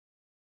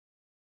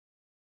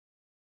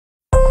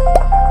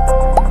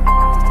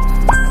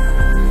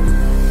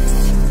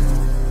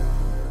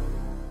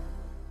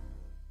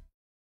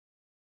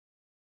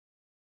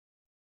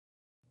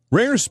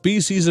Rare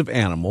species of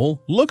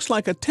animal looks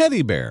like a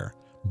teddy bear,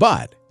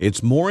 but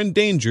it's more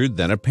endangered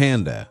than a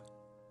panda.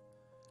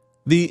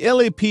 The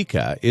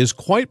Ilipica is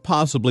quite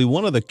possibly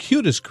one of the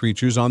cutest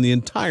creatures on the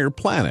entire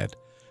planet.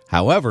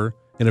 However,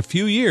 in a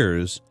few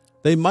years,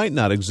 they might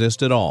not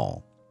exist at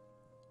all.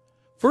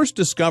 First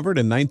discovered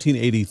in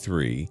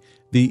 1983,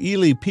 the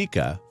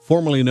Ilipica,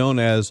 formerly known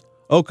as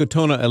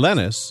Ocotona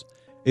elenis,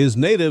 is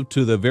native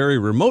to the very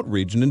remote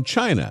region in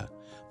China.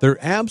 They're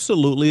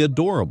absolutely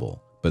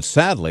adorable, but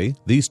sadly,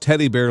 these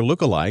teddy bear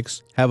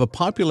lookalikes have a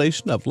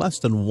population of less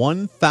than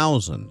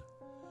 1,000.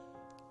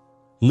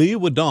 Li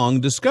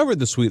Wudong discovered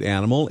the sweet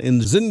animal in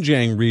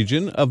Xinjiang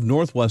region of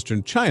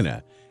northwestern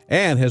China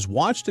and has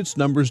watched its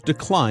numbers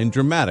decline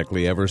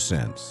dramatically ever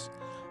since.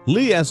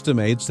 Li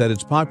estimates that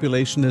its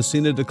population has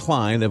seen a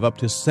decline of up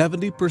to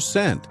 70%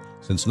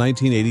 since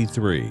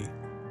 1983.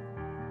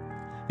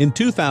 In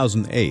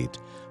 2008,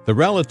 the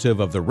relative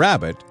of the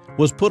rabbit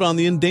was put on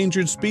the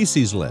endangered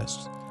species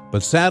list,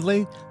 but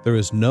sadly, there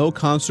is no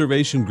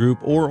conservation group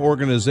or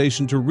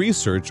organization to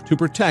research to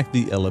protect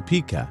the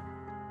Ilipica.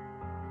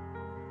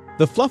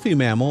 The fluffy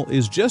mammal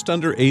is just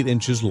under 8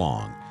 inches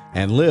long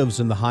and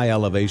lives in the high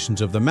elevations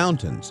of the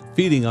mountains,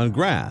 feeding on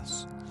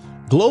grass.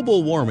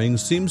 Global warming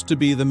seems to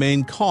be the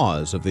main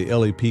cause of the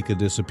Ilipica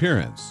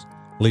disappearance,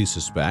 Lee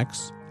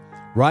suspects.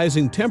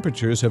 Rising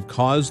temperatures have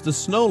caused the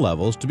snow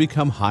levels to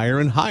become higher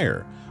and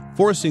higher,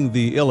 forcing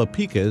the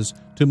Ilipicas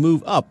to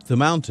move up the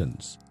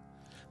mountains.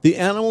 The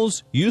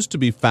animals used to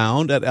be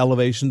found at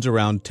elevations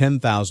around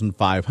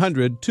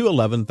 10,500 to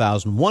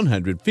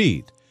 11,100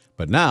 feet,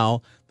 but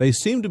now they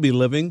seem to be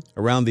living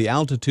around the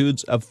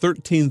altitudes of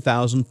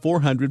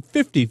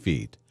 13,450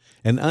 feet,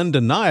 an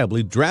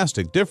undeniably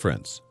drastic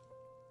difference.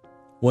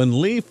 When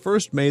Lee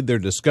first made their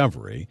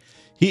discovery,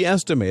 he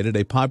estimated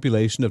a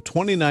population of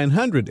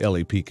 2,900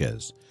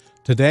 Ilipicas.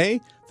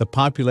 Today, the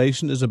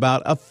population is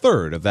about a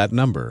third of that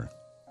number.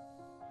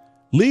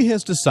 Lee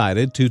has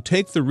decided to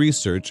take the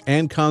research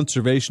and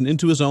conservation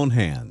into his own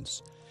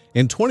hands.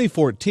 In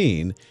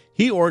 2014,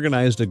 he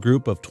organized a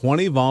group of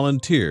 20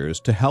 volunteers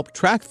to help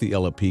track the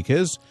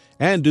Ilipicas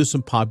and do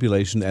some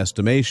population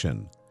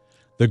estimation.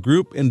 The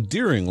group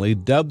endearingly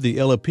dubbed the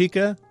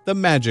Ilipica the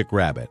Magic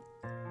Rabbit.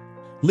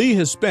 Lee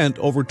has spent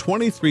over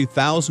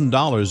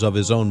 $23,000 of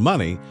his own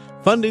money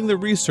funding the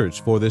research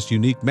for this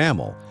unique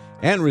mammal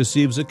and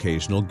receives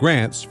occasional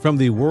grants from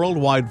the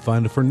Worldwide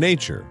Fund for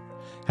Nature.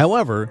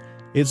 However,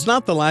 it's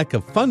not the lack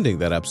of funding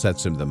that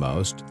upsets him the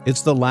most,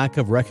 it's the lack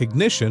of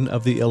recognition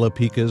of the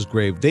Ilipica's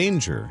grave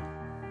danger.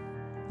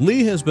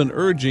 Lee has been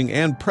urging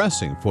and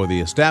pressing for the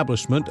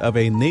establishment of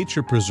a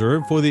nature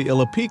preserve for the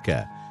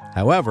Ilipica.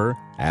 However,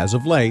 as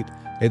of late,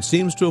 it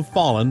seems to have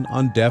fallen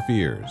on deaf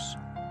ears.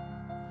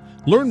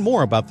 Learn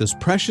more about this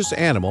precious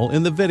animal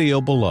in the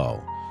video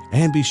below,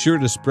 and be sure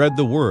to spread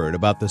the word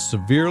about the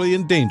severely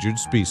endangered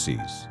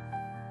species.